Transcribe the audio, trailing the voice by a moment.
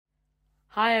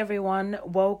Hi everyone,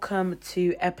 welcome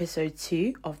to episode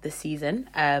 2 of the season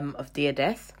of Dear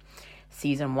Death,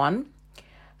 season 1.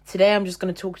 Today I'm just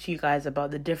going to talk to you guys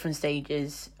about the different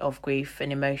stages of grief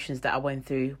and emotions that I went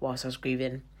through whilst I was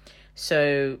grieving.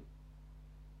 So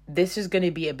this is going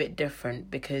to be a bit different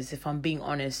because if I'm being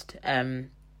honest,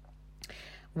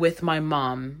 with my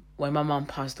mom, when my mom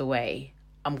passed away,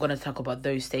 I'm going to talk about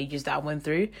those stages that I went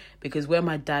through, because when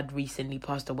my dad recently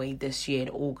passed away this year in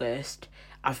August,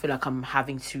 I feel like I'm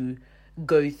having to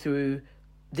go through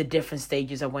the different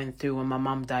stages I went through when my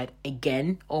mom died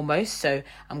again, almost. So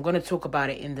I'm going to talk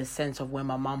about it in the sense of when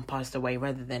my mom passed away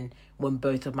rather than when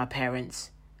both of my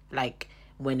parents,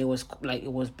 when it was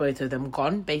both of them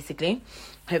gone, basically.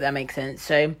 Hope that makes sense.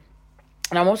 So,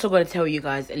 and I'm also going to tell you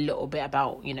guys a little bit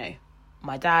about,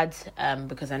 my dad,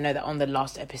 because I know that on the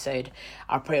last episode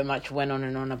I pretty much went on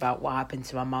and on about what happened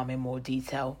to my mum in more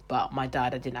detail, but my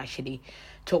dad, I didn't actually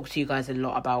talk to you guys a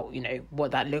lot about what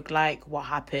that looked like, what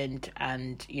happened,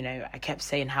 and I kept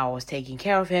saying how I was taking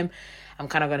care of him. I'm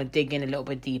kind of going to dig in a little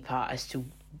bit deeper as to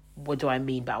what do I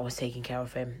mean by I was taking care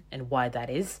of him and why that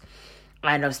is.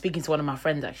 And I was speaking to one of my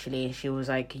friends actually, and she was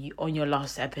like, on your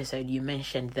last episode you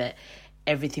mentioned that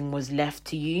everything was left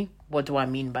to you. What do I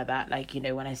mean by that?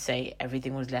 When I say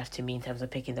everything was left to me in terms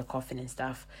of picking the coffin and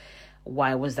stuff,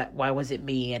 why was that? Why was it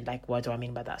me? And what do I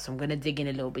mean by that? So I'm going to dig in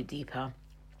a little bit deeper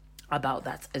about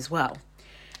that as well.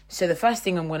 So the first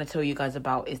thing I'm going to tell you guys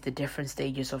about is the different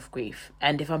stages of grief.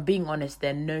 And if I'm being honest,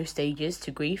 there are no stages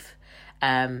to grief.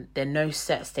 There are no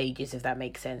set stages, if that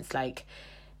makes sense. I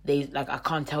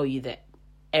can't tell you that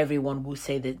everyone will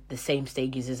say that the same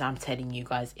stages as I'm telling you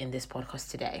guys in this podcast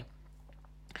today.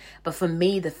 But for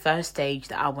me, the first stage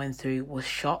that I went through was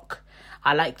shock.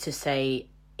 I like to say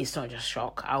it's not just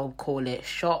shock. I would call it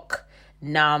shock,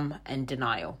 numb, and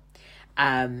denial.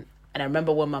 And I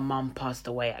remember when my mum passed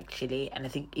away, actually, and I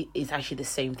think it's actually the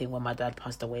same thing when my dad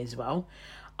passed away as well.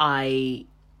 I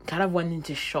kind of went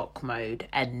into shock mode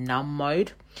and numb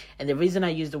mode. And the reason I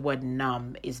use the word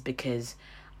numb is because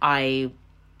I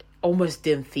almost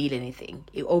didn't feel anything.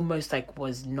 It almost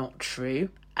was not true.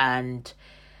 And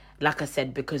like I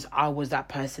said, because I was that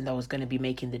person that was going to be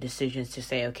making the decisions to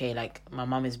say, okay, my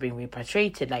mum is being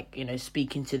repatriated,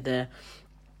 speaking to the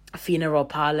funeral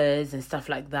parlors and stuff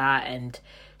like that. And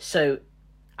so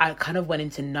I kind of went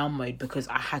into numb mode because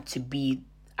I had to be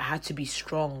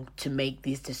strong to make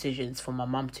these decisions for my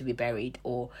mum to be buried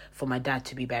or for my dad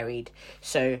to be buried.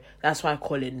 So that's why I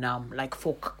call it numb.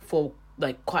 For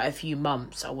quite a few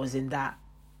months, I was in that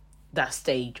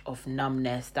stage of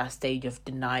numbness, that stage of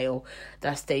denial,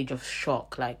 that stage of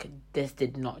shock. This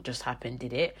did not just happen,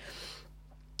 did it?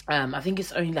 I think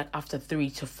it's only after 3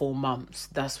 to 4 months,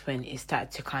 that's when it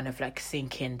started to kind of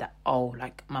sink in that,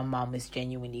 my mum is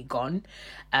genuinely gone.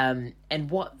 And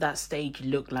what that stage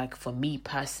looked like for me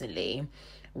personally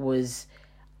was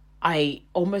I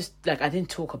almost, I didn't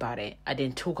talk about it. I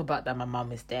didn't talk about that my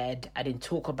mum is dead. I didn't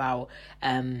talk about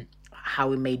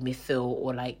how it made me feel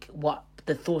or what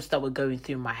the thoughts that were going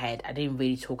through my head. I didn't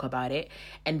really talk about it.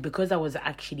 And because I was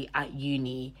actually at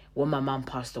uni when my mum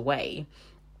passed away,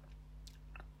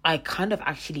 I kind of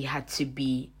actually had to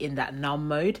be in that numb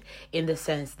mode, in the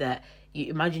sense that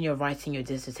you imagine you're writing your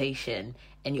dissertation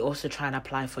and you're also trying to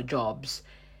apply for jobs.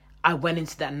 I went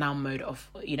into that numb mode of,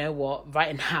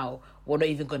 right now, we're not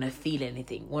even going to feel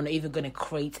anything. We're not even going to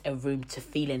create a room to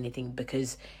feel anything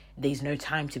because there's no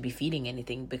time to be feeling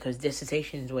anything because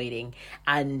dissertation is waiting.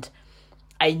 And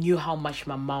I knew how much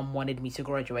my mum wanted me to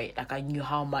graduate. I knew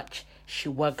how much she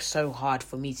worked so hard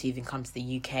for me to even come to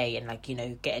the UK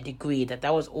and get a degree.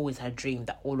 That was always her dream,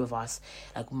 that all of us,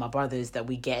 my brothers, that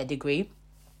we get a degree.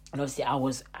 And obviously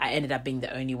I ended up being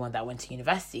the only one that went to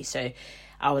university. So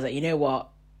I was like, you know what?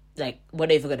 We're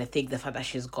not even going to think the fact that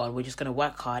she's gone. We're just going to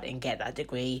work hard and get that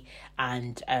degree.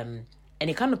 And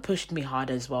it kind of pushed me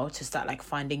hard as well to start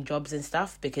finding jobs and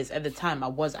stuff, because at the time I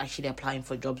was actually applying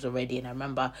for jobs already. And I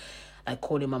remember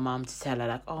calling my mom to tell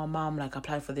her oh mom, I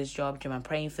applied for this job, do you mind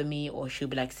praying for me? Or she'll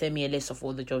be send me a list of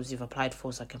all the jobs you've applied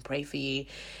for so I can pray for you.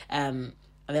 And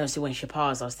then obviously when she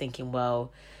passed, I was thinking,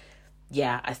 well,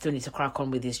 yeah, I still need to crack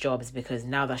on with these jobs, because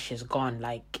now that she's gone,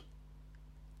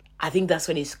 I think that's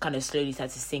when it's kind of slowly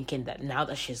started to sink in that now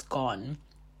that she's gone,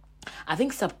 I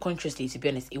think subconsciously, to be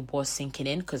honest, it was sinking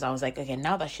in, because I was like, okay,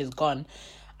 now that she's gone,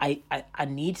 I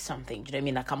need something. Do you know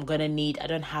what I mean? I'm gonna need. I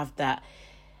don't have that.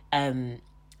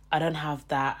 I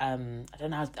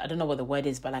don't know what the word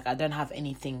is, but I don't have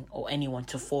anything or anyone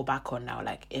to fall back on now.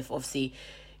 If obviously,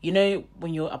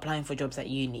 when you're applying for jobs at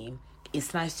uni,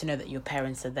 it's nice to know that your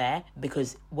parents are there,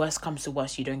 because worst comes to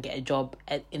worst, you don't get a job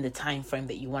in the time frame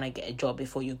that you want to get a job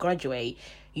before you graduate.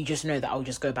 You just know that I'll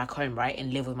just go back home, right,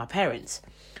 and live with my parents.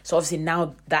 So obviously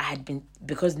now that had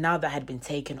been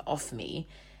taken off me,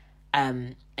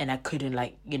 and I couldn't,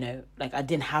 like, you know, like, I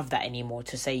didn't have that anymore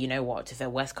to say, you know what, if the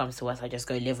worst comes to worst, I just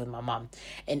go live with my mum.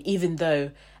 And even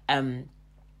though,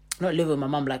 not live with my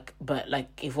mum, like, but like,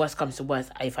 if worst comes to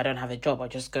worst, if I don't have a job, I'll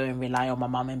just go and rely on my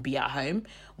mum and be at home,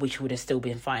 which would have still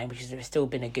been fine, which would have still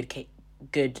been a good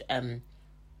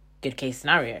case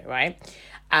scenario, right?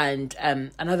 And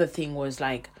another thing was,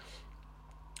 like,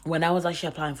 when I was actually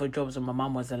applying for jobs when my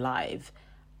mum was alive,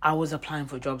 I was applying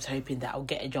for jobs hoping that I'll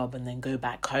get a job and then go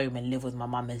back home and live with my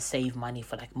mum and save money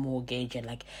for, like, mortgage, and,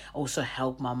 like, also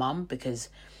help my mum, because,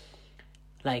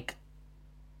 like,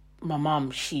 my mum,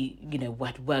 she, you know,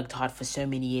 had worked hard for so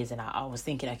many years, and I was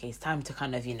thinking, okay, it's time to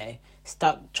kind of, you know,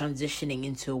 start transitioning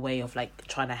into a way of, like,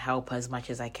 trying to help her as much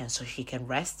as I can so she can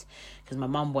rest, because my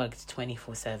mum worked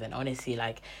 24/7. Honestly,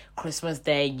 like, Christmas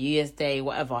Day, New Year's Day,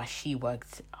 whatever, she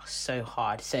worked so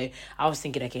hard. So I was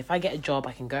thinking, okay, if I get a job,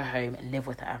 I can go home and live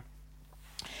with her.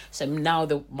 So now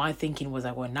my thinking was,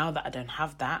 like, well, now that I don't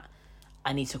have that,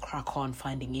 I need to crack on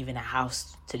finding even a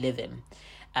house to live in.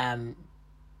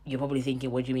 You're probably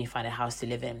thinking, what do you mean find a house to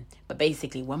live in? But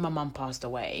basically, when my mum passed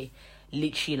away,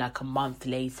 literally like a month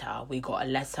later, we got a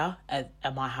letter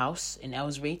at my house in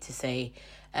Aylesbury to say,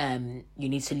 you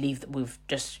need to leave. We've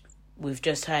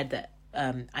just heard that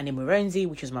Annie Moronzi,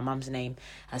 which is my mum's name,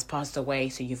 has passed away.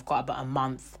 So you've got about a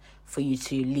month for you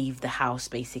to leave the house,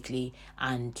 basically.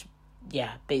 And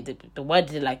yeah, the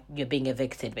word is like you're being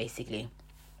evicted, basically.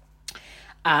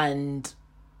 And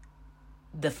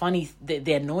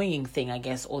the annoying thing, I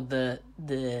guess, or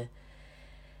the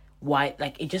why,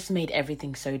 like, it just made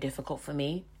everything so difficult for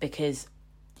me, because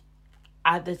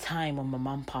at the time when my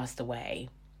mum passed away,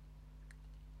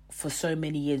 for so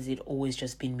many years, it'd always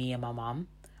just been me and my mum.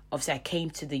 Obviously, I came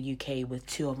to the UK with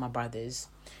two of my brothers,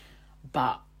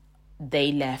 but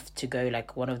they left to go,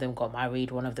 like, one of them got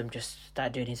married, one of them just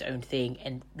started doing his own thing,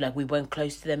 and, like, we weren't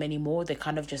close to them anymore. They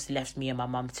kind of just left me and my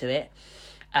mum to it.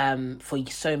 For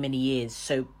so many years.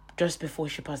 So just before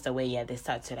she passed away, yeah, they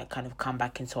started to, like, kind of come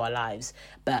back into our lives.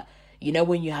 But you know,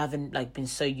 when you haven't, like, been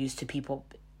so used to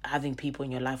having people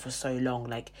in your life for so long,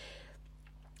 like,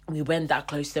 we weren't that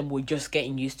close to them. We're just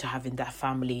getting used to having that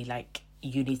family, like,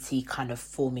 unity kind of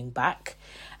forming back.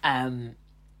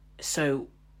 So,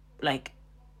 like,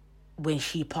 when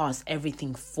she passed,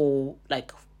 everything fall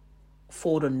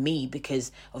on me,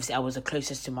 because obviously I was the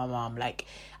closest to my mom. Like,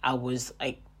 I was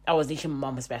literally my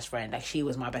mama's best friend. Like, she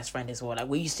was my best friend as well. Like,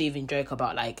 we used to even joke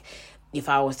about, like, if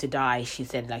I was to die, she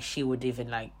said, like, she would even,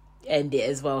 like, end it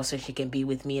as well so she can be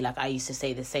with me. Like, I used to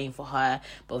say the same for her.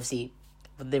 But obviously,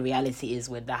 the reality is,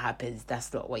 when that happens,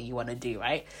 that's not what you want to do,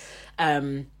 right?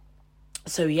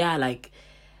 So, yeah, like,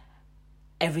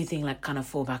 everything, like, kind of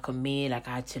fall back on me. Like,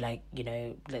 I had to, like, you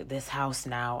know, like, this house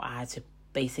now, I had to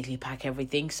basically pack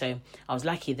everything. So I was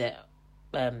lucky that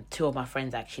two of my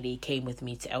friends actually came with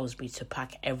me to Aylesbury to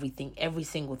pack everything, every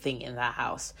single thing in that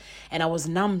house. And I was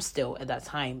numb still at that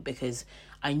time, because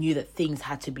I knew that things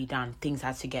had to be done, things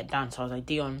had to get done. So I was like,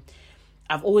 Dion,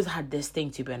 I've always had this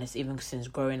thing, to be honest, even since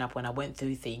growing up, when I went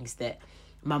through things, that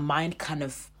my mind kind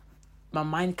of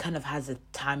has a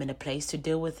time and a place to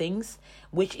deal with things,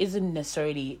 which isn't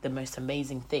necessarily the most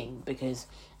amazing thing, because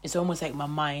it's almost like my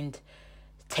mind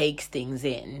takes things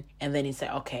in, and then it's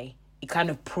like, okay, it kind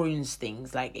of prunes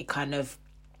things, like, it kind of,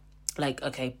 like,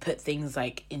 okay, put things,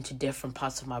 like, into different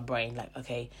parts of my brain, like,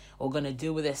 okay, we're going to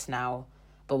deal with this now,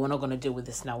 but we're not going to deal with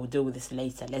this now, we'll deal with this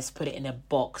later. Let's put it in a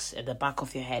box at the back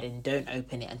of your head and don't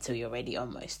open it until you're ready,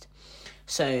 almost.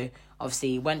 So,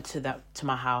 obviously, went to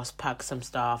my house, packed some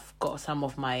stuff, got some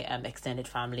of my extended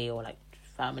family, or, like,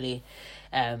 family.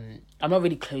 I'm not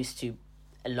really close to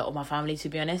a lot of my family, to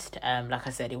be honest. Like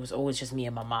I said, it was always just me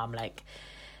and my mom. Like,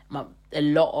 a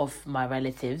lot of my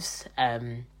relatives,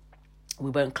 we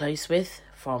weren't close with,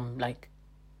 from, like,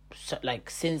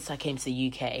 since I came to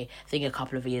the UK. I think a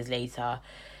couple of years later,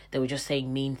 they were just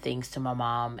saying mean things to my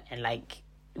mom, and, like,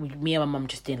 me and my mom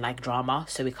just didn't like drama,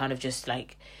 so we kind of just,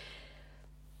 like,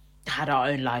 had our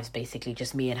own lives, basically,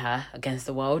 just me and her against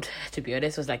the world. To be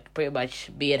honest, it was, like, pretty much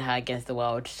me and her against the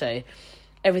world. So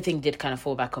everything did kind of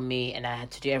fall back on me, and I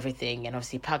had to do everything, and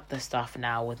obviously pack the stuff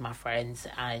now with my friends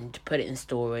and put it in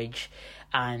storage.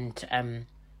 And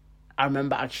I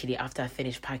remember, actually, after I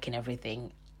finished packing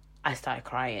everything, I started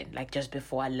crying. Like, just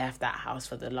before I left that house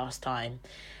for the last time,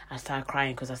 I started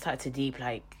crying, because I started to deep,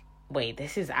 like, wait,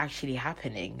 this is actually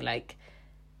happening. Like,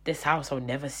 this house, I'll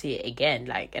never see it again.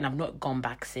 Like, and I've not gone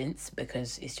back since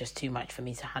because it's just too much for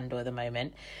me to handle at the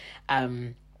moment.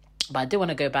 But I do want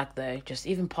to go back though, just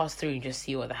even pass through and just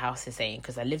see what the house is saying,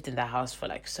 because I lived in that house for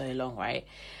like so long, right?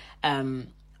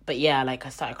 But yeah, like I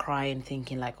started crying,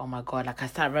 thinking like, oh my God, like I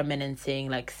started reminiscing,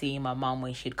 like seeing my mum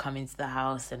when she'd come into the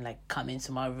house and like come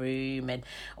into my room, and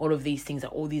all of these things,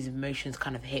 like all these emotions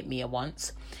kind of hit me at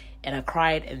once. And I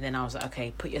cried, and then I was like,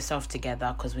 okay, put yourself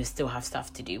together, because we still have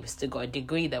stuff to do. We still got a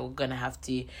degree that we're going to have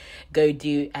to go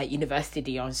do at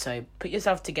university on. So put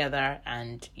yourself together,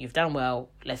 and you've done well.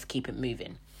 Let's keep it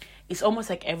moving. It's almost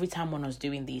like every time when I was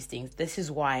doing these things, this is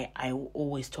why I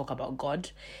always talk about God,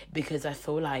 because I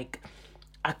feel like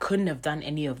I couldn't have done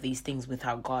any of these things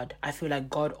without God. I feel like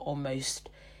God almost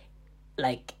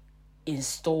like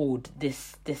installed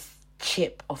this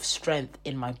chip of strength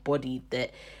in my body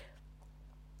that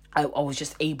I was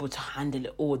just able to handle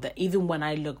it all. That even when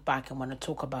I look back and when I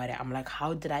talk about it, I'm like,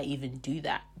 how did I even do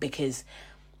that? Because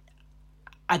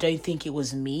I don't think it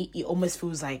was me. It almost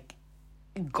feels like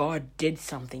God did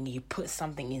something. He put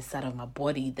something inside of my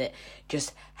body that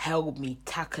just helped me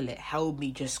tackle it, helped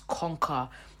me just conquer,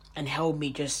 and helped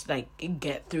me just like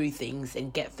get through things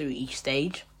and get through each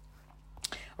stage.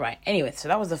 Right, anyway, so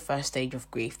that was the first stage of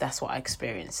grief. That's what I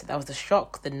experienced. That was the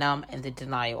shock, the numb, and the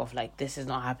denial of like, this is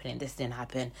not happening, this didn't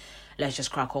happen, let's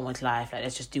just crack on with life, like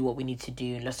let's just do what we need to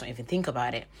do and let's not even think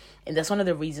about it. And that's one of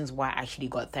the reasons why I actually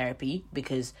got therapy,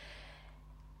 because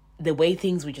the way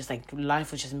things were just like,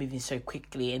 life was just moving so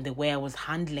quickly, and the way I was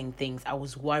handling things, I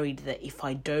was worried that if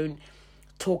I don't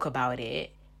talk about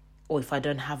it, or if I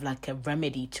don't have like a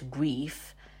remedy to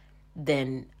grief,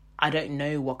 then I don't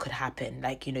know what could happen.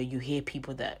 Like, you know, you hear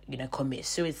people that, you know, commit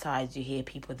suicides, you hear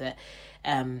people that,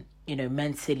 you know,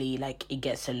 mentally, like, it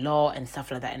gets a lot and stuff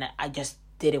like that. And I just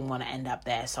didn't want to end up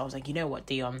there. So I was like, you know what,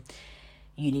 Dion,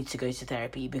 you need to go to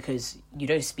therapy, because you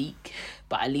don't speak.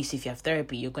 But at least if you have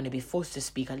therapy, you're going to be forced to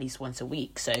speak at least once a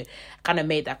week. So I kind of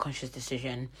made that conscious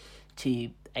decision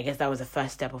to, I guess that was the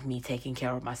first step of me taking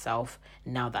care of myself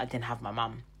now that I didn't have my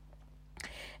mum.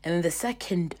 And then the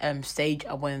second stage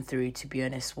I went through, to be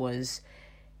honest, was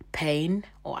pain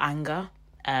or anger.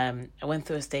 I went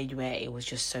through a stage where it was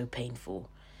just so painful.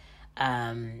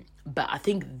 But I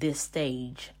think this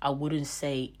stage, I wouldn't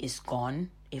say is gone,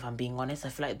 if I'm being honest. I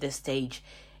feel like this stage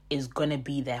is going to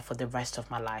be there for the rest of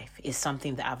my life. It's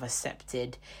something that I've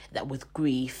accepted, that with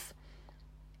grief,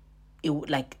 it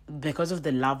like, because of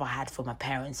the love I had for my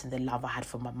parents and the love I had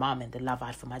for my mom and the love I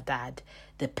had for my dad,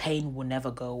 the pain will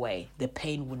never go away. The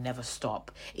pain will never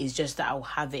stop. It's just that I'll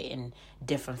have it in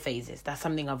different phases. That's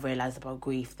something I've realized about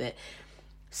grief, that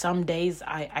some days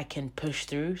I can push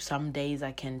through. Some days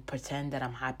I can pretend that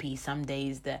I'm happy. Some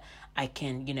days that I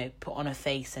can, you know, put on a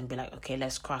face and be like, okay,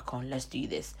 let's crack on. Let's do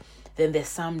this. Then there's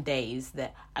some days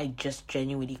that I just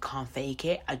genuinely can't fake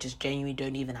it. I just genuinely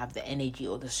don't even have the energy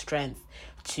or the strength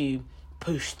to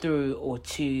push through, or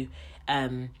to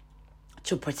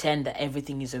pretend that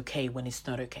everything is okay when it's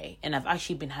not okay. And I've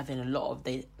actually been having a lot of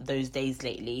those days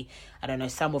lately. I don't know,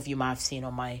 some of you might have seen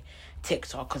on my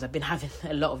TikTok, because I've been having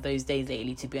a lot of those days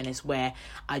lately, to be honest, where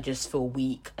I just feel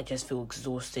weak, I just feel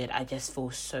exhausted, I just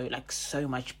feel so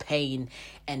much pain,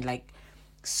 and like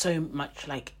so much,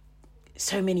 like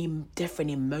so many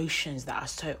different emotions that are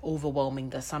so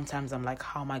overwhelming that sometimes I'm like,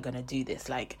 how am I gonna do this?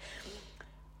 Like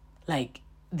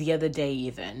the other day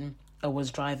even, I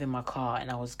was driving my car and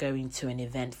I was going to an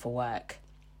event for work,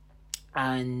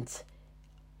 and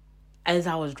as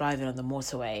I was driving on the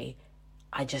motorway,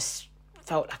 I just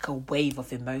felt like a wave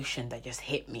of emotion that just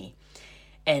hit me.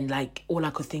 And like, all I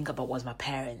could think about was my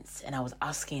parents. And I was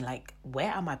asking, like,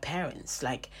 where are my parents?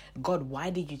 Like, God,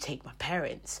 why did you take my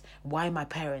parents? Why my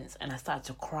parents? And I started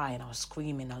to cry and I was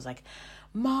screaming. I was like,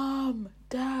 Mom,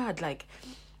 Dad, like,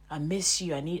 I miss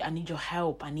you. I need your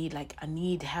help. I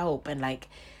need help. And like,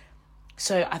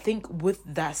 so I think with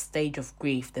that stage of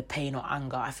grief, the pain or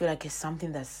anger, I feel like it's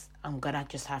something that's, I'm gonna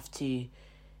just have to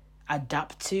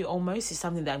adapt to almost. It's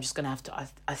something that I'm just gonna have to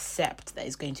accept that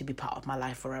is going to be part of my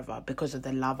life forever, because of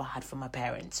the love I had for my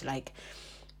parents. Like,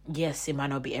 yes, it might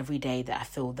not be every day that I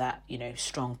feel that, you know,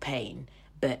 strong pain,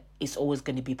 but it's always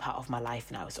going to be part of my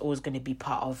life now. It's always going to be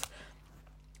part of,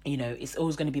 you know, it's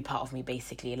always going to be part of me,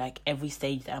 basically. Like, every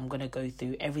stage that I'm going to go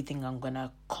through, everything I'm going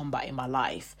to combat in my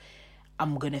life,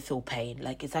 I'm going to feel pain.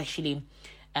 Like, it's actually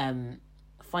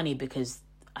funny, because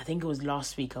I think it was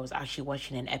last week I was actually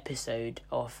watching an episode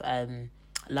of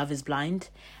Love is Blind,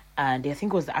 and I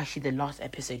think it was actually the last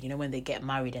episode, you know, when they get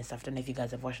married and stuff. I don't know if you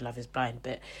guys have watched Love is Blind,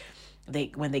 but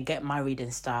when they get married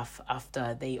and stuff,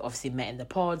 after they obviously met in the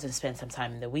pods and spent some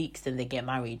time in the weeks, then they get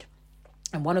married.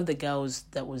 And one of the girls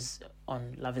that was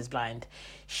on Love is Blind,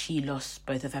 she lost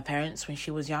both of her parents when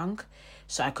she was young.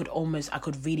 So I could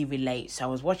really relate. So I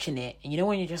was watching it. And you know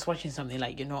when you're just watching something,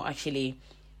 like, you're not actually,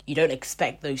 you don't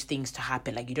expect those things to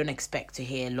happen. Like, you don't expect to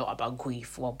hear a lot about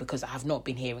grief. Well, because I have not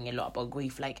been hearing a lot about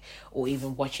grief, like, or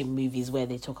even watching movies where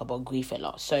they talk about grief a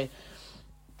lot. So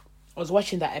I was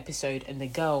watching that episode, and the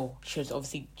girl, she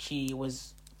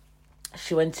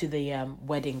went to the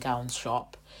wedding gown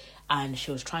shop, and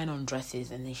she was trying on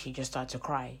dresses, and then she just started to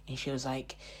cry. And she was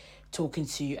like talking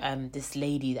to this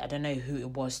lady that I don't know who it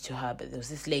was to her, but there was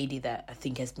this lady that I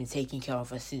think has been taking care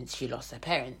of her since she lost her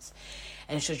parents.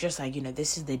 And she was just like,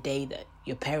 this is the day that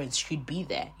your parents should be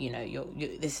there.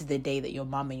 This is the day that your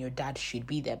mum and your dad should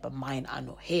be there, but mine are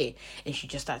not here. And she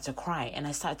just started to cry. And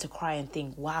I started to cry and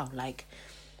think, wow, like,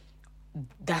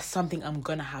 that's something I'm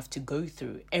going to have to go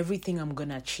through. Everything I'm going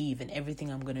to achieve and everything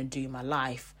I'm going to do in my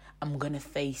life, I'm going to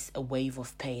face a wave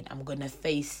of pain. I'm going to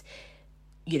face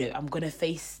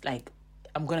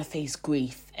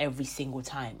grief every single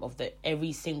time.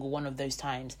 Every single one of those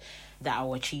times that I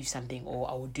will achieve something or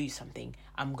I will do something,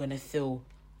 I'm going to feel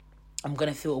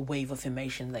a wave of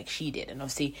emotion like she did. And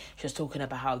obviously she was talking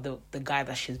about how the guy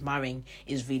that she's marrying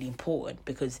is really important,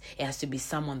 because it has to be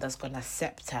someone that's going to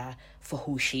accept her for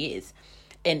who she is.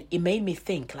 And it made me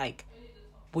think, like,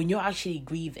 when you're actually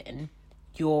grieving,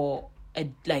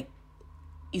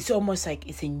 it's almost like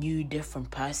it's a new,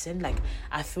 different person. Like,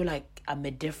 I feel like I'm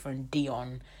a different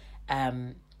Dion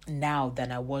now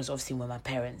than I was obviously when my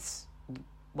parents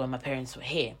were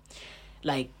here.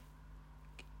 Like,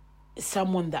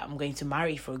 someone that I'm going to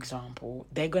marry, for example,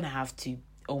 they're going to have to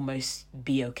almost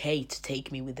be okay to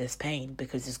take me with this pain,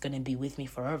 because it's going to be with me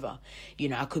forever.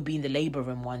 I could be in the labor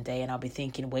room one day and I'll be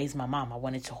thinking, where's my mum? I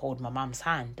wanted to hold my mum's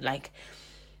hand. Like,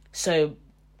 so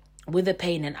with the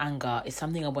pain and anger, it's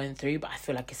something I went through, but I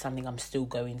feel like it's something I'm still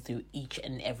going through each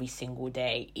and every single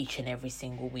day, each and every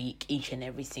single week, each and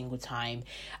every single time.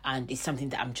 And it's something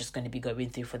that I'm just going to be going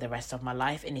through for the rest of my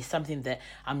life. And it's something that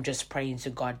I'm just praying to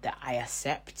God that I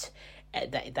accept,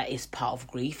 that is part of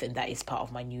grief and that is part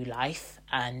of my new life.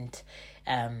 And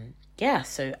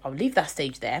so I'll leave that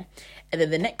stage there. And then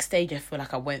the next stage I feel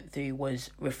like I went through was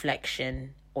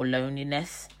reflection or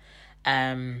loneliness.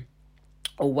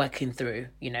 Or working through.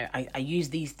 I use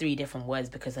these 3 different words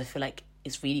because I feel like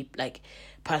it's really, like,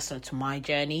 personal to my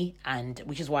journey, and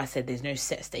which is why I said there's no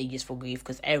set stages for grief,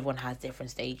 because everyone has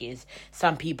different stages.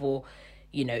 Some people,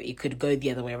 it could go the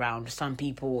other way around. Some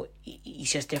people,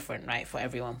 it's just different, right, for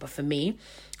everyone. But for me,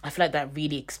 I feel like that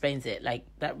really explains it. Like,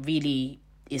 that really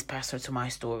is personal to my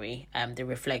story. The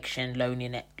reflection,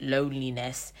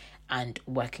 loneliness, and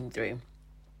working through.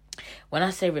 When I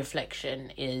say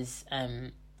reflection is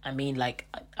I mean, like,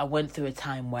 I went through a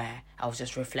time where I was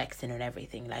just reflecting on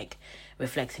everything, like,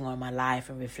 reflecting on my life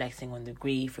and reflecting on the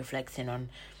grief, reflecting on,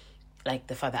 like,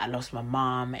 the fact that I lost my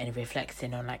mom, and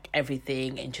reflecting on, like,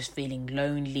 everything, and just feeling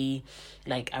lonely.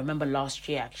 Like, I remember last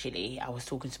year, actually, I was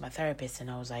talking to my therapist,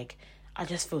 and I was like, I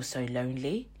just feel so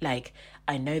lonely. Like,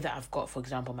 I know that I've got, for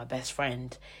example, my best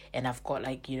friend, and I've got,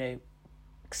 like,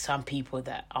 some people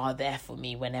that are there for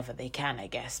me whenever they can, I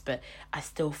guess, but I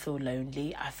still feel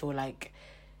lonely. I feel like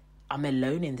I'm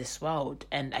alone in this world.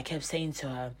 And I kept saying to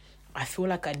her, I feel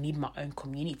like I need my own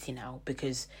community now,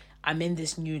 because I'm in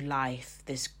this new life,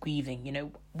 this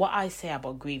grieving. What I say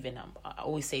about grieving, I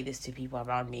always say this to people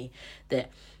around me,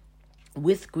 that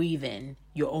with grieving,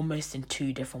 you're almost in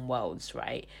 2 different worlds,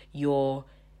 right? You're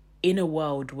in a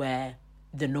world where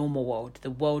the normal world, the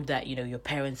world that, your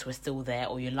parents were still there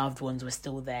or your loved ones were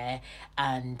still there,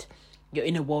 and you're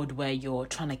in a world where you're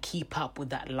trying to keep up with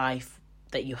that life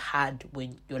that you had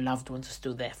when your loved ones were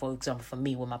still there. For example, for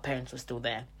me, when my parents were still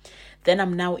there. Then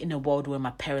I'm now in a world where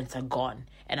my parents are gone,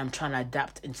 and I'm trying to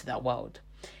adapt into that world.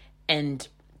 And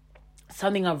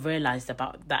something I've realized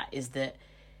about that is that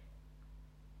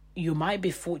you might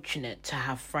be fortunate to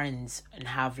have friends and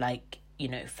have, like,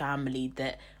 family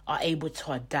that are able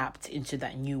to adapt into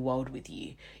that new world with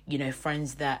you.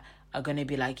 Friends that are going to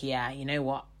be like, yeah, you know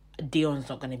what? Dion's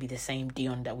not going to be the same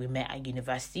Dion that we met at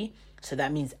university. So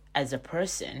that means as a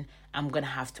person, I'm going to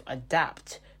have to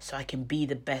adapt so I can be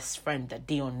the best friend that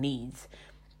Dion needs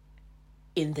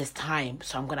in this time.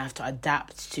 So I'm going to have to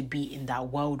adapt to be in that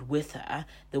world with her,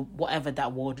 whatever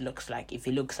that world looks like. If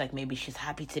it looks like maybe she's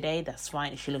happy today, that's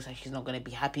fine. If she looks like she's not going to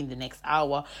be happy in the next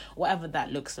hour, whatever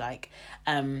that looks like.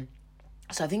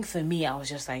 So I think for me, I was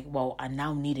just like, well, I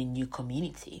now need a new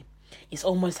community. It's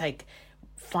almost like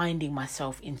finding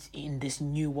myself in this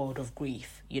new world of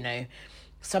grief.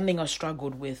 Something I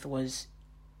struggled with was,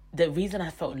 the reason I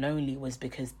felt lonely was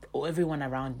because everyone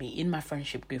around me, in my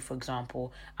friendship group, for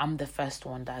example, I'm the first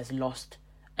one that has lost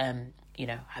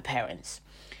her parents.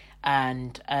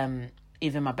 And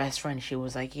even my best friend, she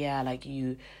was like, yeah, like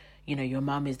your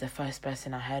mom is the first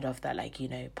person I heard of that, like,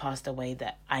 passed away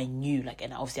that I knew, like,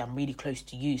 and obviously I'm really close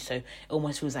to you, so it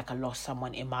almost feels like I lost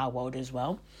someone in my world as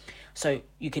well. So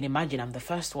you can imagine I'm the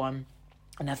first one,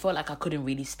 and I felt like I couldn't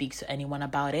really speak to anyone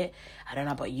about it. I don't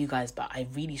know about you guys, but I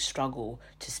really struggle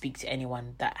to speak to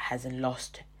anyone that hasn't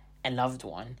lost a loved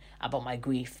one about my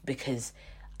grief, because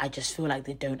I just feel like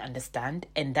they don't understand.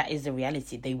 And that is the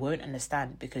reality. They won't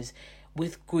understand, because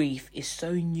with grief, it's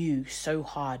so new, so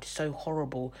hard, so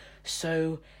horrible,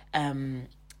 so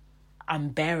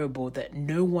unbearable that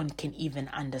no one can even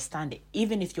understand it.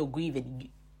 Even if you're grieving,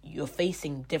 you're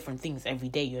facing different things every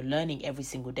day. You're learning every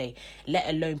single day, let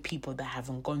alone people that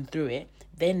haven't gone through it.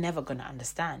 They're never going to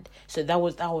understand. So that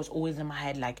was always in my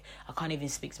head. Like, I can't even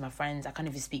speak to my friends. I can't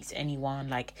even speak to anyone.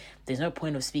 Like, there's no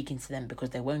point of speaking to them,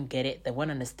 because they won't get it. They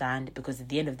won't understand, because at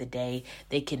the end of the day,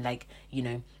 they can, like,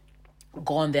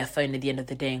 go on their phone at the end of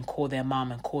the day and call their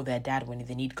mom and call their dad when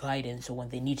they need guidance or when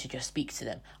they need to just speak to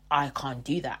them. I can't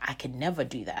do that. I can never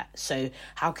do that. So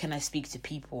how can I speak to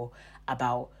people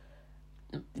about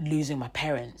losing my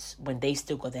parents when they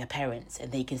still got their parents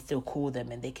and they can still call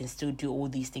them and they can still do all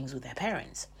these things with their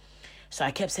parents? So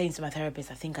I kept saying to my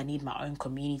therapist, I think I need my own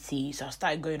community. So I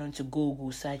started going on to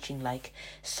Google, searching like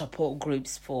support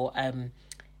groups for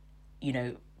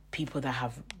people that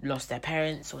have lost their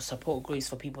parents, or support groups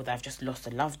for people that have just lost a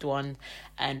loved one.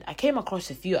 And I came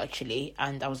across a few actually,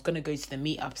 and I was going to go to the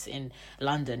meetups in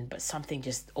London, but something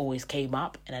just always came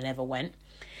up and I never went.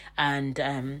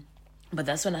 And but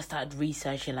that's when I started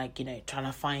researching, like, trying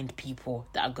to find people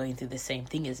that are going through the same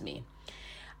thing as me.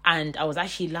 And I was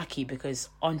actually lucky, because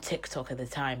on TikTok at the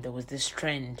time, there was this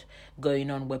trend going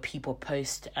on where people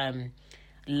post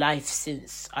life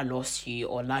since I lost you,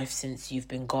 or life since you've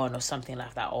been gone, or something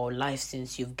like that, or life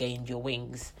since you've gained your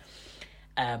wings.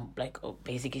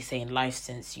 Basically saying life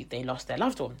since they lost their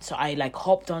loved one. So I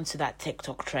hopped onto that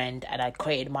TikTok trend and I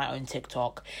created my own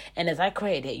TikTok. And as I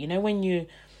created it,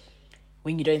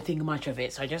 when you don't think much of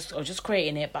it. So I was just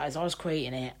creating it, but as I was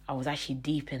creating it, I was actually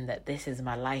deep in that this is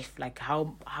my life, like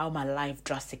how my life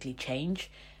drastically changed.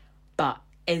 But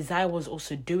as I was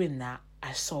also doing that,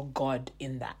 I saw God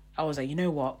in that. I was like, you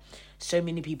know what? So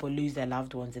many people lose their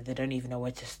loved ones and they don't even know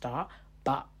where to start.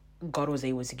 But God was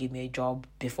able to give me a job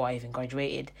before I even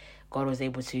graduated. God was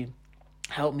able to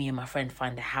help me and my friend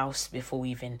find a house before we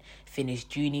even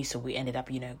finished uni. So we ended up,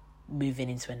 moving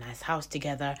into a nice house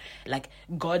together. Like,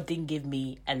 God didn't give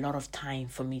me a lot of time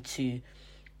for me to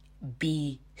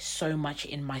be so much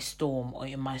in my storm or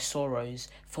in my sorrows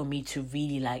for me to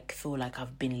really feel like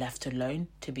I've been left alone.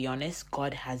 To be honest,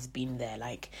 God has been there.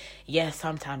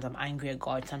 Sometimes I'm angry at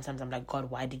God. Sometimes I'm like, God,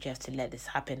 why did you have to let this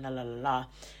happen? La la la la.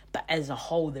 But as a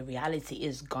whole, the reality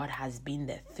is God has been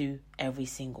there through every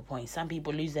single point. Some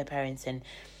people lose their parents and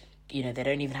they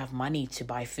don't even have money to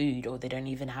buy food, or they don't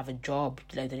even have a job.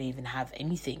 They don't even have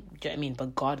anything. Do you know what I mean?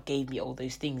 But God gave me all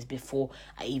those things before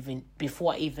I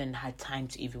even had time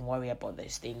to even worry about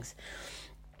those things.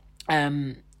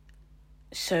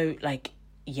 So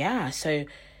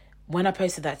when I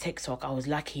posted that TikTok, I was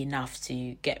lucky enough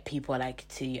to get people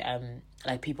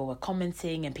people were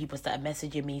commenting, and people started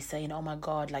messaging me saying, oh my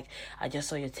God, I just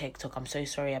saw your TikTok. I'm so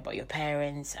sorry about your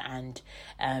parents. And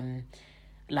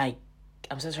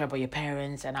I'm so sorry about your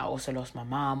parents, and I also lost my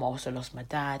mom, I also lost my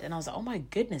dad. And I was like, oh my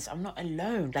goodness, I'm not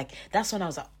alone. That's when I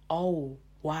was like, oh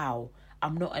wow,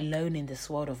 I'm not alone in this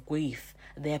world of grief.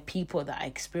 There are people that are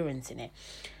experiencing it.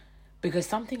 Because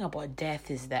something about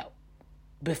death is that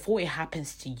before it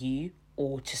happens to you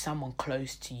or to someone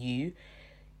close to you,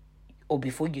 or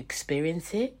before you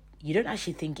experience it, you don't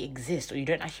actually think it exists, or you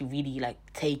don't actually really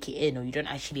take it in, or you don't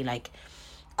actually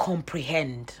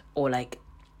comprehend or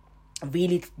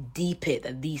really deep it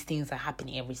that these things are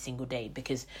happening every single day,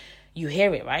 because you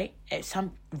hear it, right?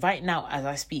 Right now as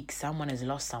I speak, someone has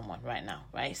lost someone right now,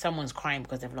 right? Someone's crying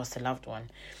because they've lost a loved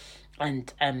one.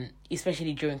 And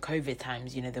especially during COVID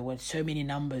times, there were so many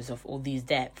numbers of all these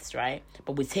deaths, right?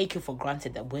 But we take it for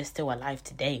granted that we're still alive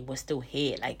today. We're still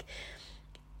here.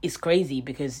 It's crazy,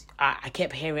 because I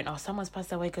kept hearing, oh, someone's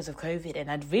passed away because of COVID,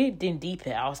 and I really didn't deep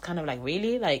it. I was kind of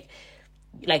really? I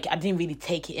didn't really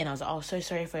take it in. I was like, oh, so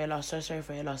sorry for your loss, so sorry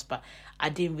for your loss. But I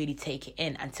didn't really take it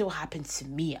in until it happened to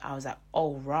me. I was like,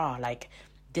 oh, rah,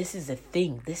 this is a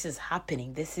thing. This is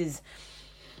happening. This is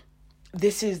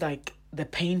the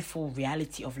painful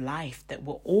reality of life, that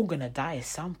we're all going to die at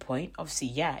some point. Obviously,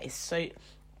 yeah,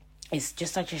 it's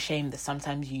just such a shame that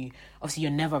sometimes you're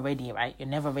never ready, right? You're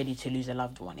never ready to lose a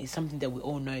loved one. It's something that we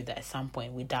all know that at some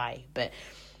point we die. But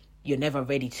you're never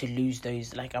ready to lose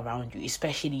those like around you,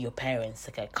 especially your parents.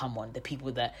 Okay, come on, the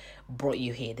people that brought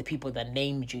you here, the people that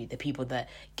named you, the people that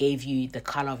gave you the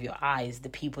color of your eyes, the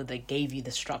people that gave you the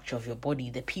structure of your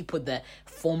body, the people that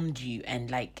formed you,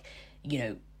 and like, you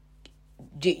know,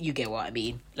 you get what I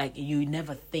mean. Like, you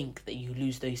never think that you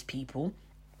lose those people.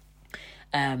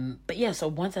 But yeah, so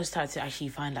once I started to actually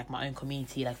find like my own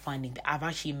community, like I've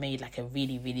actually made like a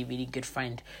really, really, really good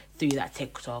friend through that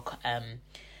TikTok.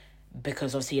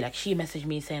 Because obviously, like, she messaged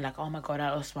me saying like, oh my God, I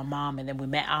lost my mom, and then we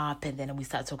met up, and then we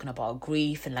started talking about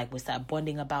grief, and like we started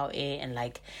bonding about it, and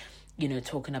like, you know,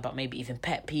 talking about maybe even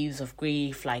pet peeves of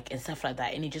grief, like, and stuff like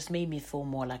that. And it just made me feel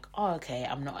more like, oh, okay,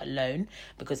 I'm not alone.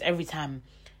 Because every time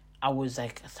I was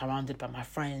like surrounded by my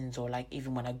friends, or like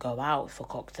even when I go out for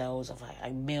cocktails or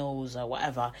like meals or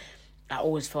whatever, I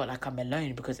always felt like I'm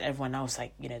alone, because everyone else,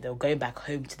 like, you know, they were going back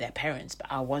home to their parents, but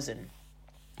I wasn't.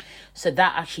 So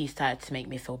that actually started to make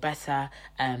me feel better.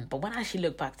 But when I actually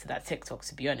look back to that TikTok,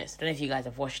 to be honest, I don't know if you guys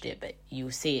have watched it, but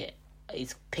you'll see it.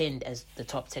 It's pinned as the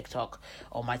top TikTok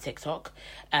on my TikTok.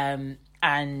 And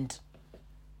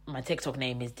my TikTok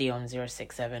name is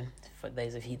Dion067, for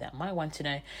those of you that might want to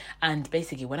know. And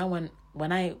basically,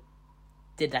 when I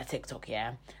did that TikTok,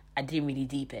 yeah, I didn't really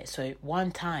deep it. So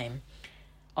one time,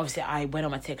 obviously, I went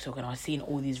on my TikTok and I was seeing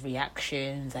all these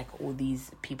reactions, like all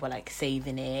these people like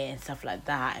saving it and stuff like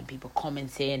that, and people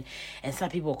commenting, and some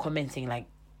people commenting like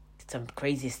some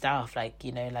crazy stuff, like,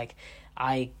 you know, like,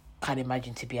 I can't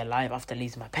imagine to be alive after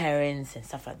losing my parents and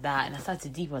stuff like that. And I started to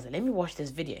deep. I was like, let me watch this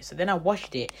video. So then I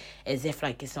watched it as if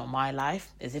like it's not my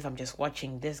life, as if I'm just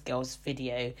watching this girl's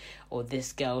video or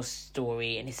this girl's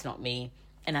story, and it's not me.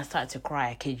 And I started to cry,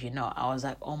 I kid you not. I was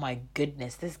like, oh my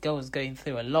goodness, this girl is going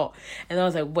through a lot. And I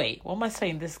was like, wait, what am I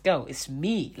saying? This girl, it's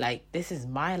me. Like, this is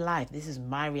my life. This is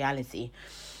my reality.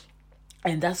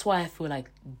 And that's why I feel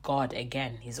like God,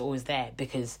 again, he's always there.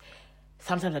 Because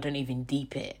sometimes I don't even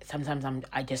deep it. Sometimes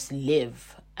I just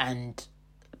live, and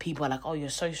people are like, oh, you're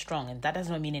so strong. And that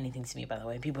doesn't mean anything to me, by the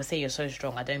way. When people say you're so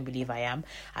strong, I don't believe I am.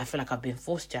 I feel like I've been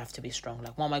forced to have to be strong.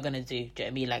 Like, what am I going to do? Do you know what I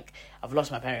mean? Like, I've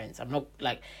lost my parents. I'm not,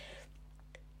 like,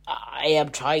 I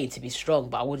am trying to be strong,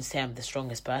 but I wouldn't say I'm the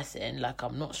strongest person. Like,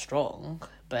 I'm not strong.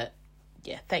 But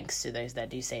yeah, thanks to those that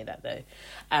do say that,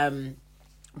 though.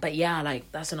 But yeah,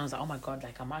 like, that's when I was like, oh my God,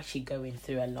 like, I'm actually going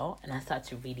through a lot. And I started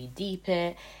to really deep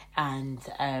it. And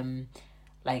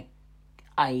I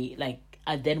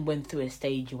then went through a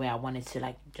stage where I wanted to,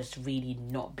 like, just really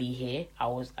not be here.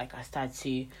 I started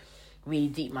to really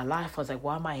deep my life. I was like,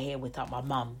 why am I here without my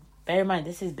mum? Bear in mind,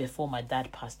 this is before my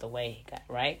dad passed away,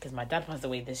 right? Because my dad passed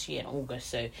away this year in August.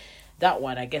 So that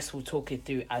one, I guess we'll talk it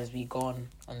through as we go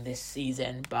on this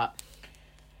season. But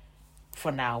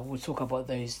for now, we'll talk about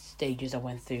those stages I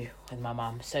went through with my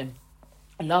mum. So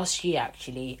last year,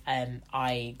 actually,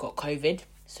 I got COVID.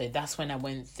 So that's when I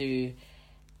went through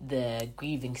the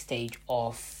grieving stage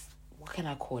of, what can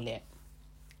I call it?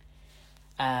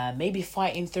 Maybe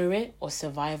fighting through it, or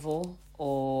survival,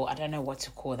 or I don't know what to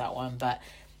call that one. But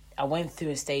I went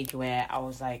through a stage where I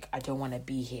was like, I don't want to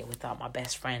be here without my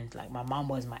best friend. Like, my mum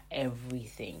was my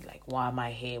everything. Like, why am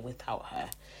I here without her?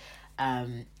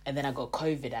 And then I got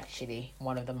COVID, actually,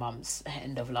 one of the months,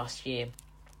 end of last year.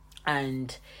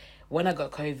 And when I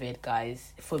got COVID,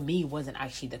 guys, for me, it wasn't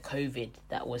actually the COVID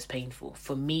that was painful.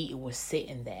 For me, it was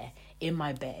sitting there in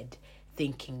my bed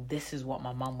thinking, this is what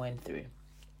my mum went through.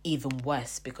 Even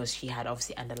worse, because she had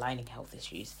obviously underlying health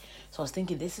issues. So I was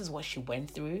thinking, this is what she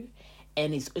went through.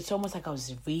 And it's almost like I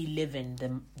was reliving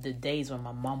the days when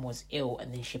my mum was ill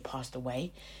and then she passed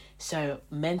away. So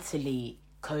mentally,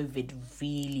 COVID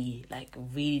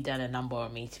really done a number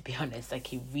on me, to be honest.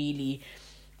 Like, it really,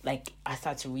 like, I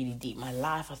started to really deep my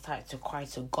life. I started to cry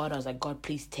to God. I was like, God,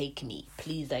 please take me.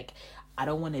 Please, like, I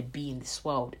don't want to be in this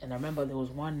world. And I remember there was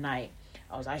one night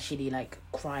I was actually, like,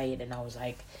 crying, and I was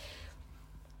like,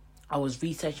 I was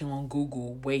researching on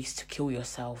Google ways to kill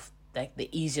yourself. Like, the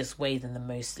easiest ways and the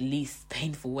most least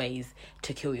painful ways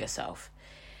to kill yourself.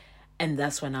 And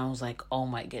that's when I was like, oh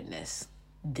my goodness,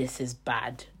 this is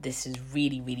bad. This is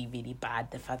really, really, really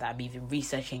bad. The fact that I'm even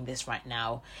researching this right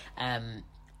now,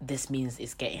 this means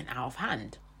it's getting out of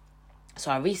hand.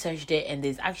 So I researched it, and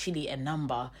there's actually a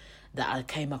number that I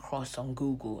came across on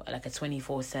Google, like a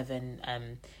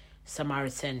 24/7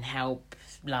 Samaritan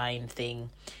helpline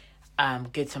thing,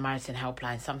 Good Samaritan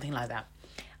helpline, something like that.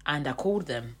 And I called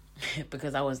them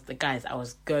because I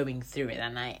was going through it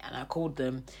that night, and I called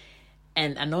them,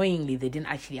 and annoyingly they didn't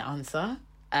actually answer.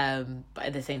 But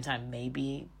at the same time,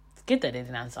 maybe it's good that they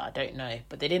didn't answer, I don't know,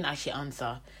 but they didn't actually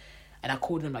answer. And I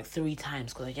called them like 3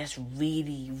 times because I just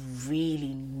really,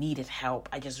 really needed help.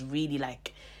 I just really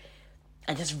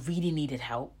needed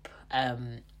help.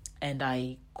 and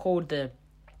I called the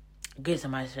Good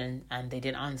Samaritan and they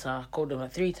didn't answer. I called them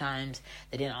like 3 times,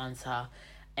 they didn't answer.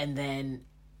 And then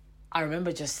I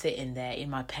remember just sitting there in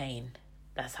my pain.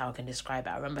 That's how I can describe it.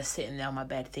 I remember sitting there on my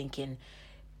bed thinking,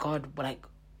 God, like,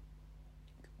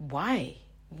 why?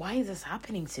 Why is this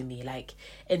happening to me? Like,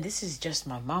 and this is just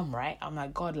my mum, right? I'm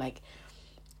like, God, like,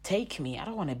 take me. I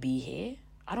don't want to be here.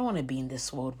 I don't want to be in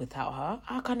this world without her.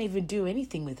 I can't even do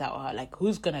anything without her. Like,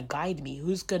 who's going to guide me?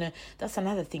 That's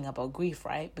another thing about grief,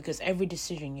 right? Because every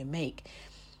decision you make,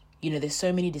 there's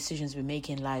so many decisions we make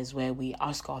in lives where we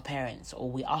ask our parents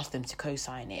or we ask them to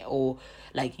co-sign it, or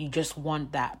like you just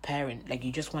want that parent, like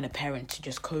you just want a parent to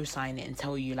just co-sign it and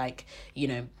tell you like,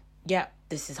 yeah,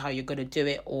 this is how you're going to do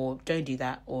it, or don't do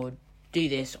that, or do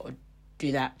this or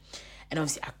do that. And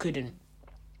obviously I couldn't.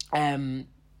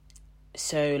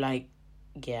 So like,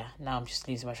 yeah, now I'm just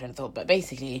losing my train of thought. But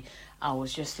basically I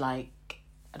was just like,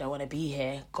 I don't want to be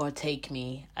here. God, take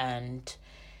me. And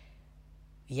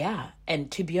yeah,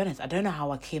 and to be honest, I don't know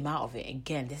how I came out of it.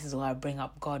 Again, this is why I bring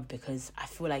up God, because I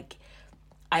feel like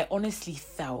I honestly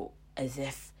felt as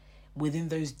if within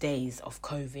those days of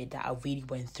COVID that I really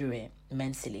went through it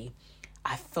mentally,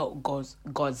 I felt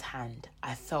God's hand.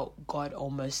 I felt God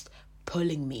almost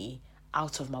pulling me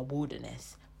out of my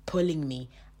wilderness, pulling me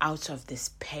out of this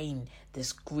pain,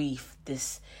 this grief,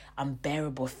 this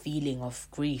unbearable feeling of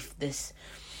grief, this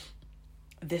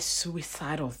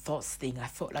suicidal thoughts thing. I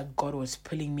felt like God was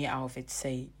pulling me out of it to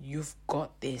say, you've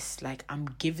got this. Like, I'm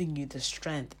giving you the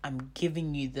strength. I'm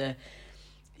giving you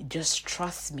just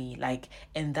trust me. Like,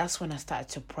 and that's when I started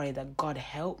to pray that God,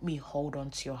 help me hold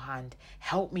on to your hand.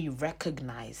 Help me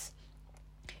recognize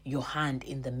your hand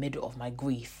in the middle of my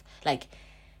grief. Like,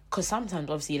 because sometimes,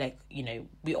 obviously, like,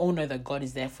 we all know that God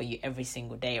is there for you every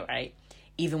single day, right?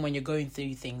 Even when you're going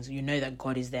through things, you know that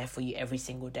God is there for you every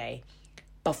single day.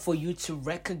 But for you to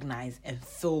recognize and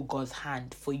feel God's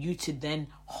hand, for you to then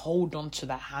hold on to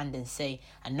that hand and say,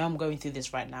 I know I'm going through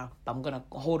this right now, but I'm going to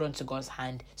hold on to God's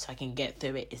hand so I can get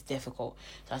through it. It's difficult.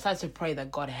 So I started to pray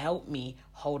that God, help me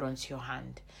hold on to your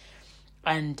hand.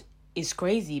 And it's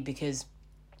crazy because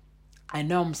I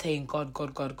know I'm saying God,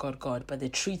 God, God, God, God. But the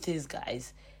truth is,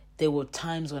 guys, there were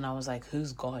times when I was like,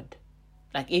 who's God?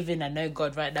 Like, even I know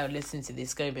God right now listening to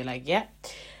this going to be like, yeah.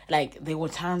 Like, there were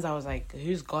times I was like,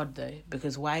 who's God though?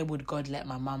 Because why would God let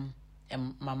my mum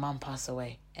pass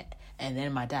away? And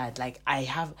then my dad, like,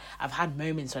 I've had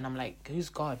moments when I'm like, who's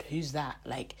God? Who's that?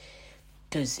 Like,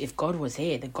 because if God was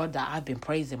here, the God that I've been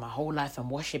praising my whole life and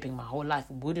worshipping my whole life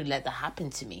wouldn't let that happen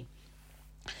to me.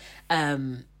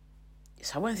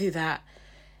 So I went through that.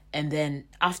 And then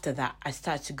after that, I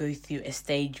started to go through a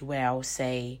stage where I would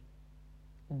say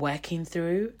working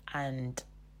through and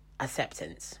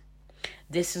acceptance.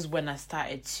 This is when I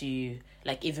started to,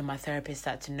 like, even my therapist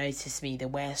started to notice me, the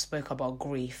way I spoke about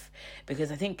grief. Because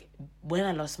I think when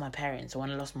I lost my parents, or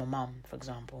when I lost my mum, for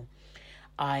example,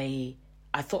 I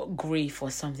thought grief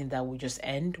was something that would just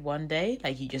end one day.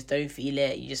 Like, you just don't feel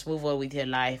it, you just move on with your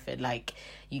life and, like,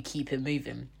 you keep it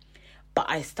moving. But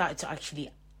I started to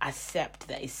actually accept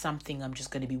that it's something I'm just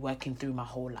going to be working through my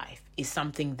whole life. It's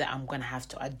something that I'm going to have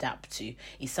to adapt to.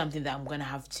 It's something that I'm going to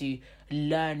have to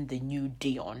learn the new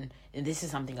Dion. And this is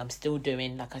something I'm still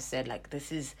doing. Like I said, like,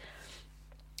 this is,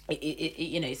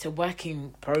 it's a work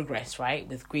in progress, right,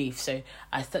 with grief. So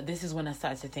this is when I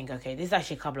started to think, okay, this is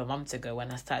actually a couple of months ago when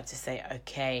I started to say,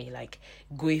 okay, like,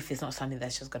 grief is not something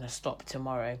that's just going to stop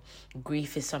tomorrow.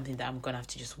 Grief is something that I'm going to have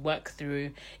to just work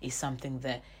through. It's something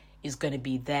that is going to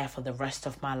be there for the rest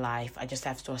of my life. I just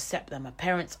have to accept that my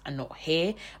parents are not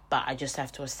here, but I just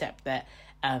have to accept that,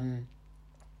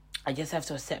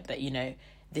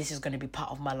 this is going to be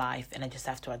part of my life, and I just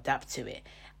have to adapt to it.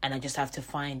 And I just have to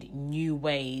find new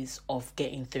ways of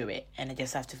getting through it. And I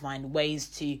just have to find ways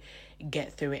to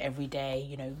get through it every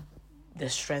day, the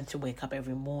strength to wake up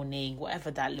every morning, whatever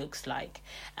that looks like.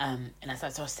 And I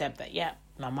started to accept that, yeah,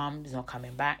 my mum is not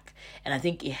coming back. And I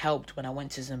think it helped when I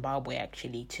went to Zimbabwe,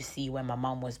 actually, to see where my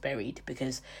mum was buried,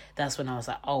 because that's when I was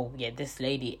like, oh yeah, this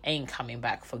lady ain't coming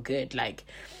back for good. Like,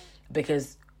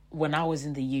 because when I was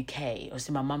in the UK,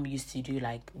 obviously my mum used to do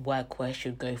like work where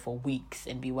she'd go for weeks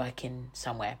and be working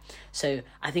somewhere. So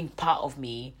I think part of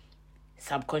me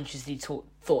subconsciously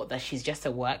thought that she's just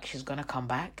at work, she's gonna come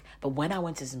back. But when I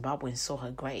went to Zimbabwe and saw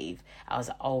her grave, I was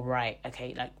like, oh right,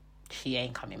 okay, like, she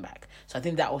ain't coming back. So I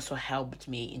think that also helped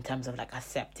me in terms of like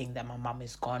accepting that my mum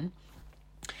is gone.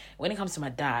 When it comes to my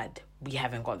dad, we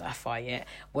haven't got that far yet.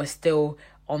 We're still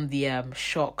on the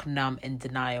shock, numb, and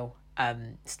denial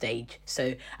stage.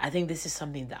 So I think this is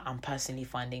something that I'm personally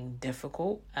finding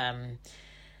difficult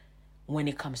when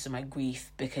it comes to my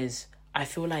grief, because I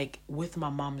feel like with my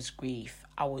mum's grief,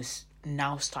 I was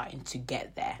now starting to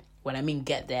get there. When I mean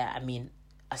get there, I mean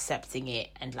accepting it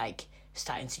and like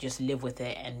starting to just live with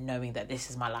it and knowing that this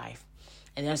is my life.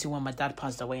 And then when my dad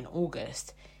passed away in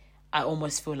August, I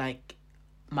almost feel like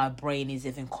my brain is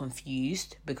even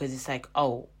confused, because it's like,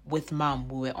 oh, with mum,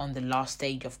 we were on the last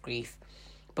stage of grief,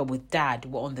 but with dad,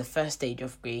 we're on the first stage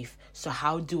of grief. So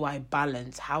how do I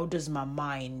balance? How does my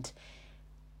mind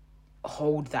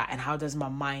hold that? And how does my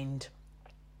mind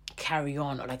carry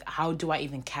on? Or like, how do I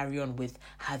even carry on with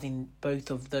having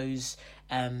both of those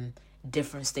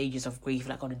different stages of grief,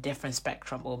 like on a different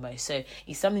spectrum almost? So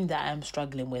it's something that I'm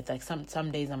struggling with. Like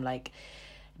some days I'm like,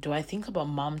 do I think about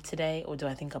mum today or do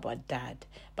I think about dad?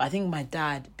 But I think my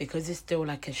dad, because it's still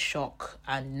like a shock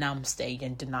and numb stage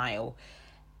and denial,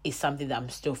 is something that I'm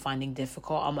still finding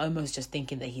difficult. I'm almost just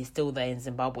thinking that he's still there in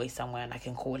Zimbabwe somewhere and I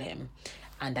can call him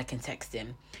and I can text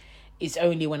him. It's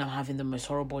only when I'm having the most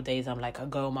horrible days, I'm like, I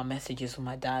go on my messages with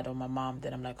my dad or my mom,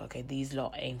 then I'm like, okay, these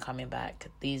lot ain't coming back.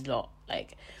 These lot,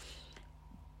 like...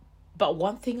 But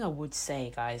one thing I would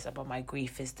say, guys, about my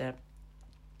grief is that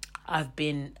I've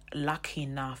been lucky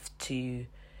enough to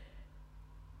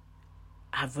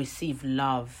have received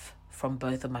love from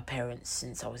both of my parents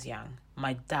since I was young.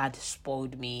 My dad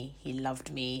spoiled me. He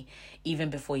loved me. Even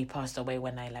before he passed away,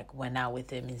 when I like went out with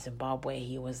him in Zimbabwe,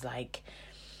 he was like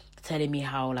telling me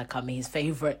how like I'm his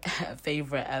favorite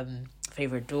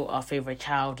daughter, favorite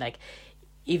child. Like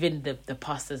even the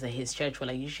pastors at his church were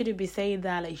like, you shouldn't be saying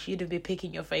that, like you shouldn't be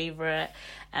picking your favorite.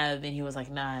 And he was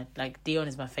like, nah, like Dion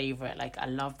is my favorite. Like I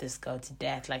love this girl to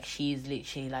death. Like she's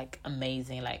literally like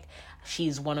amazing. Like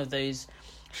she's one of those,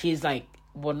 she's like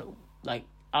one, like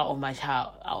out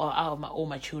of all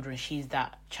my children, she's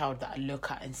that child that I look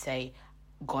at and say,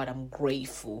 God, I'm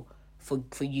grateful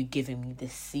for you giving me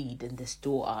this seed and this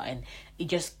daughter. And it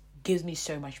just gives me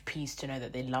so much peace to know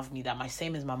that they love me that much.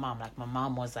 Same as my mom. Like my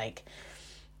mom was like,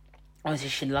 honestly,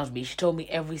 she loved me. She told me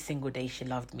every single day she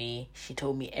loved me. She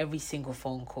told me every single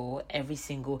phone call, every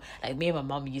single... Like, me and my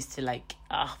mom used to, like...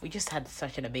 we just had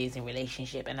such an amazing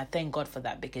relationship. And I thank God for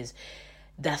that, because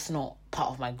that's not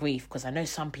part of my grief. Because I know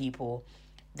some people,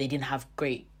 they didn't have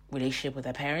great relationship with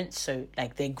their parents. So,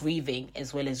 like, they're grieving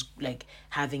as well as, like,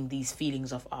 having these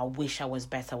feelings of, I wish I was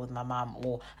better with my mom.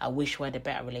 Or I wish we had a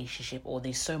better relationship. Or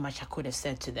there's so much I could have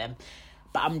said to them.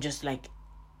 But I'm just, like...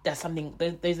 That's something,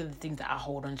 those are the things that I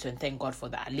hold on to, and thank God for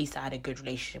that. At least I had a good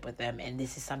relationship with them, and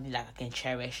this is something that I can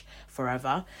cherish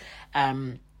forever.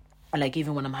 Like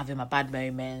even when I'm having my bad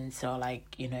moments, or like,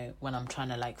 you know, when I'm trying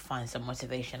to like find some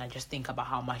motivation, I just think about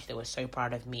how much they were so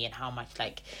proud of me and how much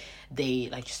like they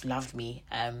like just loved me.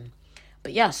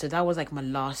 But yeah, so that was like my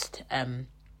last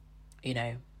you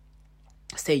know,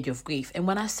 stage of grief. And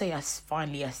when I say I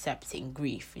finally accepting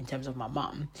grief in terms of my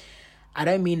mum, I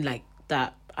don't mean like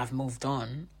that I've moved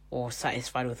on or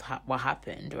satisfied with what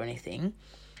happened or anything,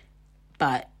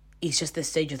 but it's just the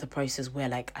stage of the process where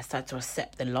like I start to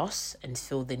accept the loss and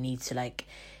feel the need to like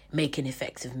make an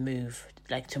effective move,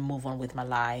 like to move on with my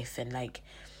life. And like,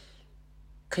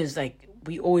 because like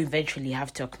we all eventually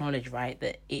have to acknowledge, right,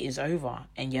 that it is over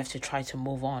and you have to try to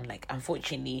move on. Like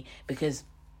unfortunately,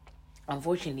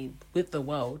 with the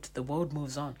world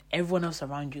moves on. Everyone else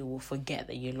around you will forget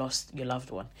that you lost your loved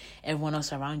one. Everyone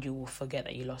else around you will forget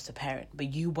that you lost a parent.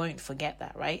 But you won't forget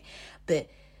that, right?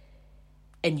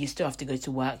 And you still have to go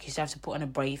to work. You still have to put on a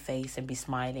brave face and be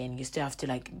smiling. You still have to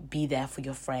like be there for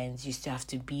your friends. You still have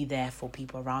to be there for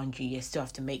people around you. You still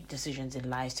have to make decisions in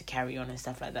life to carry on and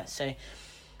stuff like that. So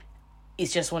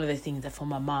it's just one of the things that for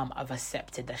my mom, I've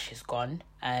accepted that she's gone.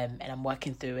 And I'm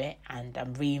working through it, and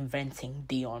I'm reinventing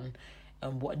Dion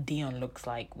and what Dion looks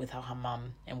like without her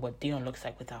mum, and what Dion looks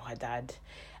like without her dad.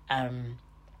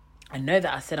 I know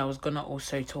that I said I was going to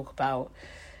also talk about,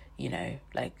 you know,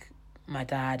 like my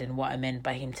dad and what I meant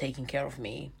by him taking care of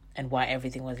me and why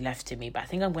everything was left to me. But I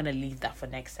think I'm going to leave that for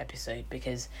next episode,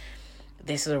 because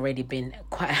this has already been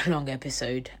quite a long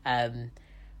episode.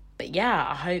 But yeah,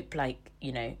 I hope like,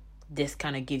 you know, this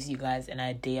kind of gives you guys an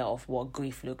idea of what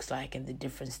grief looks like and the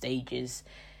different stages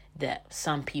that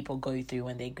some people go through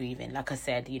when they're grieving. Like I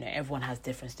said, you know, everyone has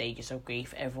different stages of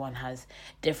grief. Everyone has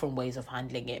different ways of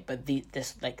handling it. But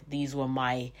these were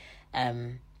my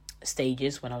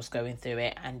stages when I was going through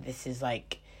it. And this is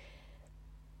like,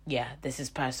 yeah, this is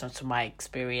personal to my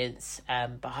experience.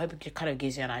 But I hope it kind of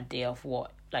gives you an idea of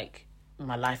what like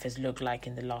my life has looked like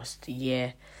in the last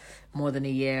year, more than a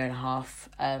year and a half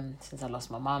since I lost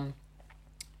my mum.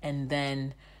 And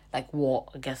then like what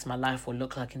I guess my life will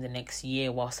look like in the next year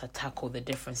whilst I tackle the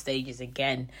different stages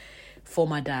again for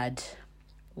my dad.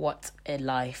 What a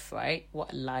life, right?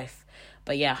 What a life.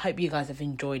 But yeah, I hope you guys have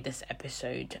enjoyed this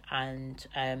episode. And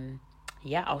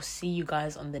yeah, I'll see you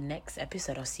guys on the next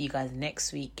episode. I'll see you guys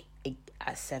next week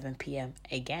at 7 p.m.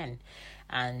 again.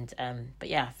 And but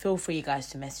yeah, feel free, you guys,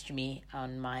 to message me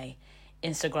on my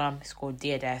Instagram. It's called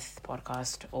Dear Death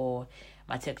Podcast, or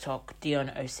my TikTok,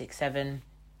 Dion067.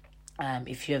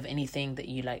 If you have anything that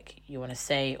you want to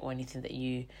say, or anything that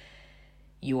you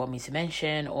want me to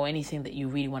mention, or anything that you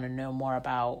really want to know more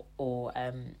about, or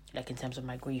in terms of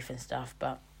my grief and stuff.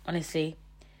 But honestly,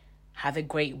 have a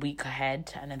great week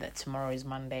ahead. I know that tomorrow is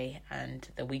Monday and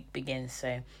the week begins, so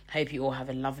I hope you all have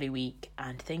a lovely week,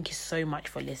 and thank you so much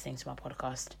for listening to my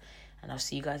podcast, and I'll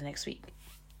see you guys next week.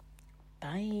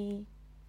 Bye.